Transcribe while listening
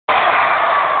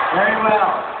Very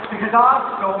well, because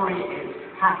our story is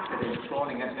packed with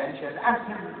enthralling adventures and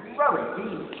heroic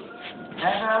deeds,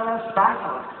 perilous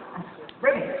battles, and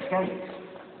thrilling escapes.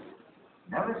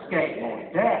 No escape more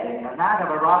deadly than that of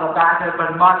a rather battered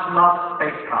but much-loved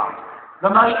spacecraft, the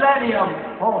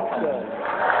Millennium Falcon.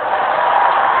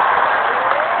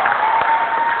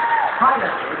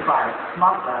 Piloted by a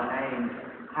smuggler named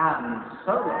Han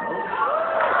Solo,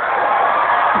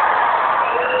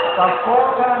 the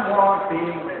Falcon was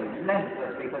being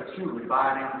relentlessly pursued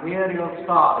by an Imperial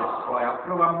Star Destroyer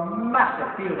through a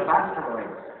massive field of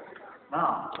asteroids.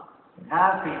 Now, it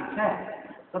has been said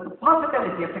that the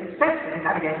possibility of successfully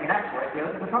navigating an asteroid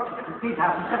field is approximately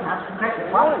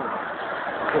 3,721.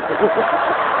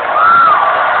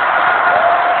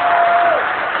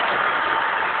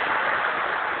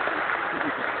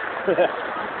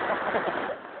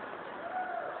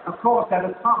 Of course, there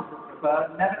are some who prefer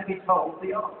never to be told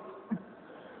the odds.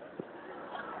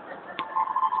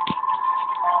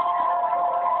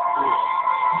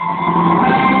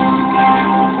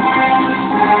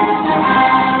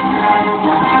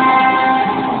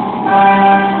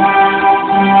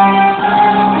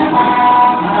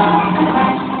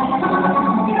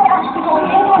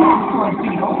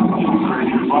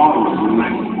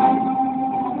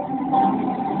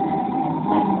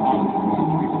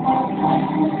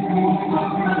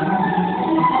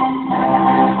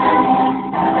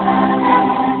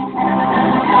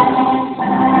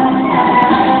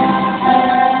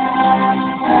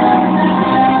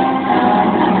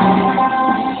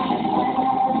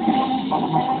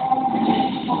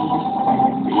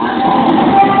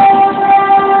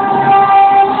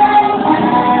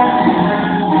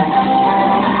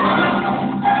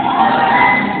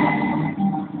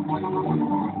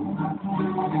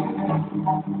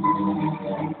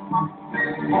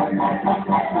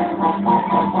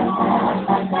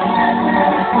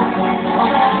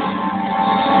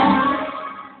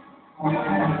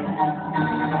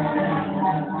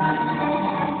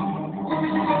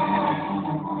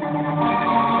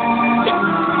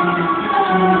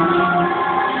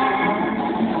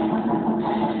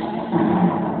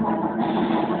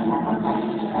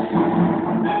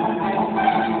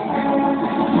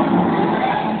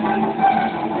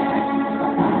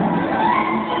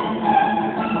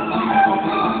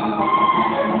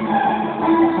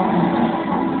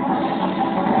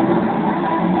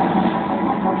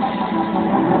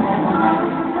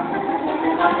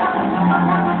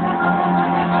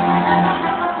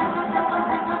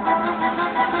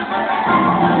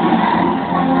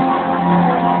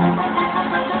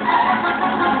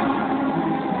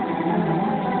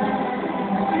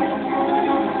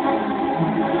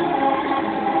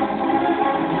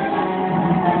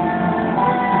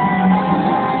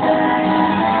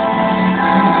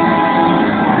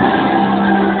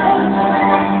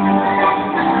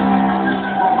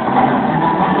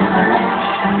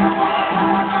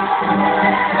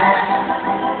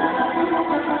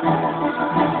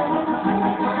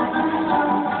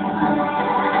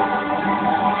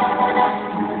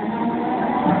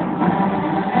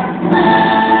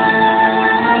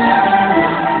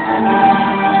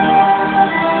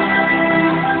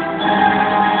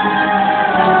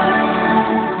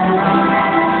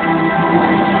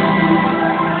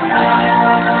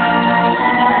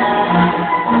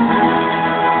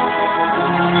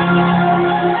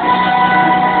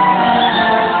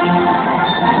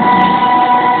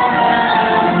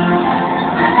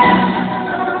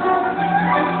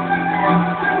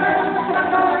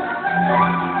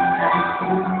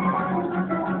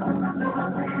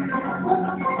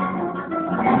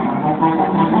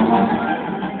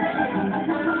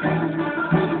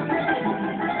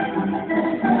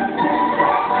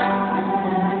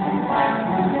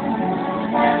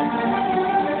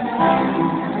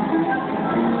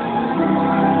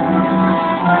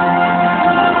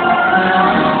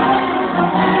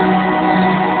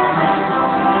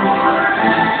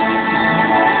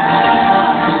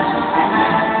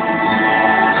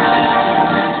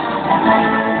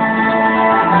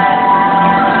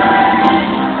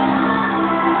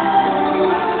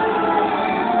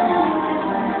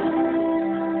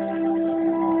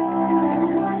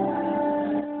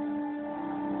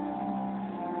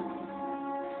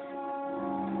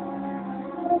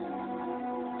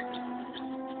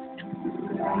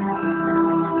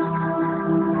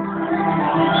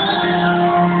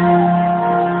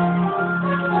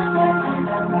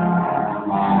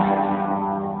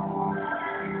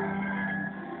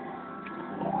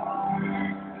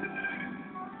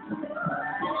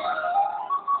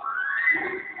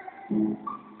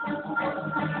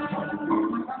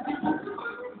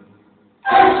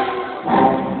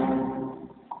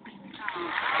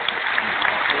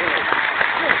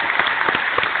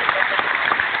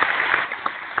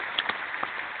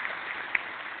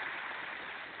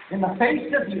 the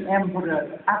face of the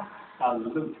Emperor's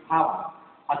absolute power,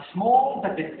 a small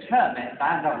but determined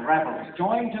band of rebels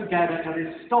joined together to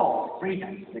restore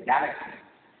freedom to the galaxy.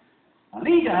 A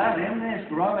leader in this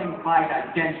growing fight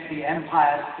against the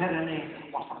Empire's tyranny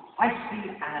was a feisty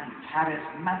and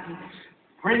charismatic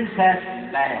Princess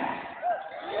Leia.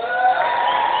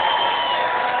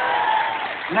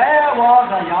 Leia was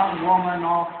a young woman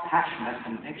of passionate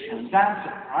convictions and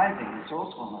surprising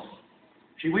resourcefulness.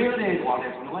 She wielded what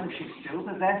influence she still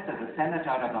possessed as a senator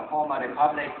of the former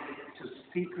republic to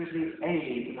secretly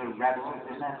aid the rebels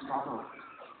in their struggle.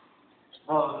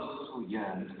 Those who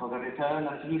yearned for the return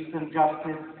of peace and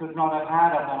justice could not have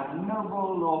had a more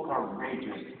noble or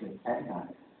courageous defender.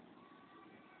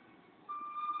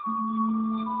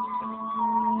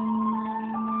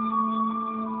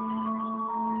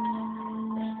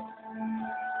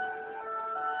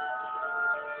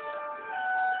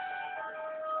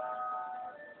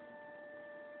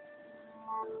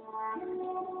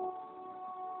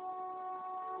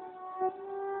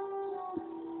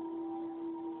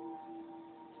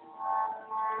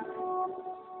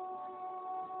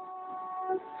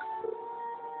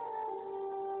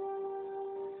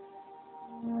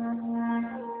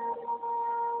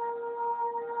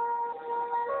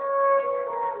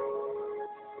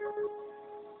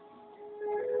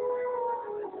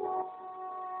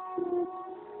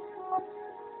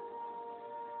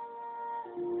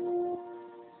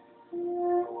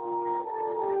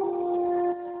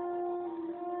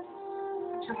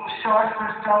 Too short for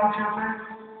stormtroopers.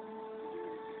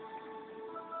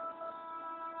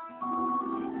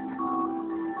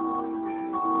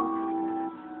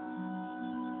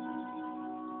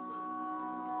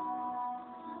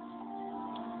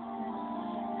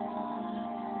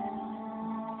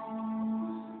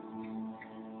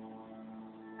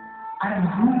 I am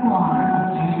who you are,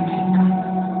 okay?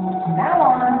 From now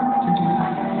on, you do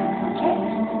like this, okay?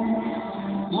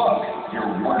 Look, your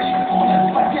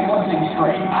worshipfulness, let's get one thing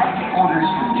straight. I take orders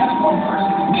from just one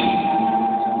person, me.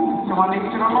 So I make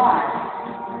it alive.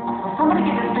 Will somebody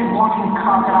get this big walking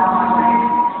crocodile my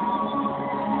way?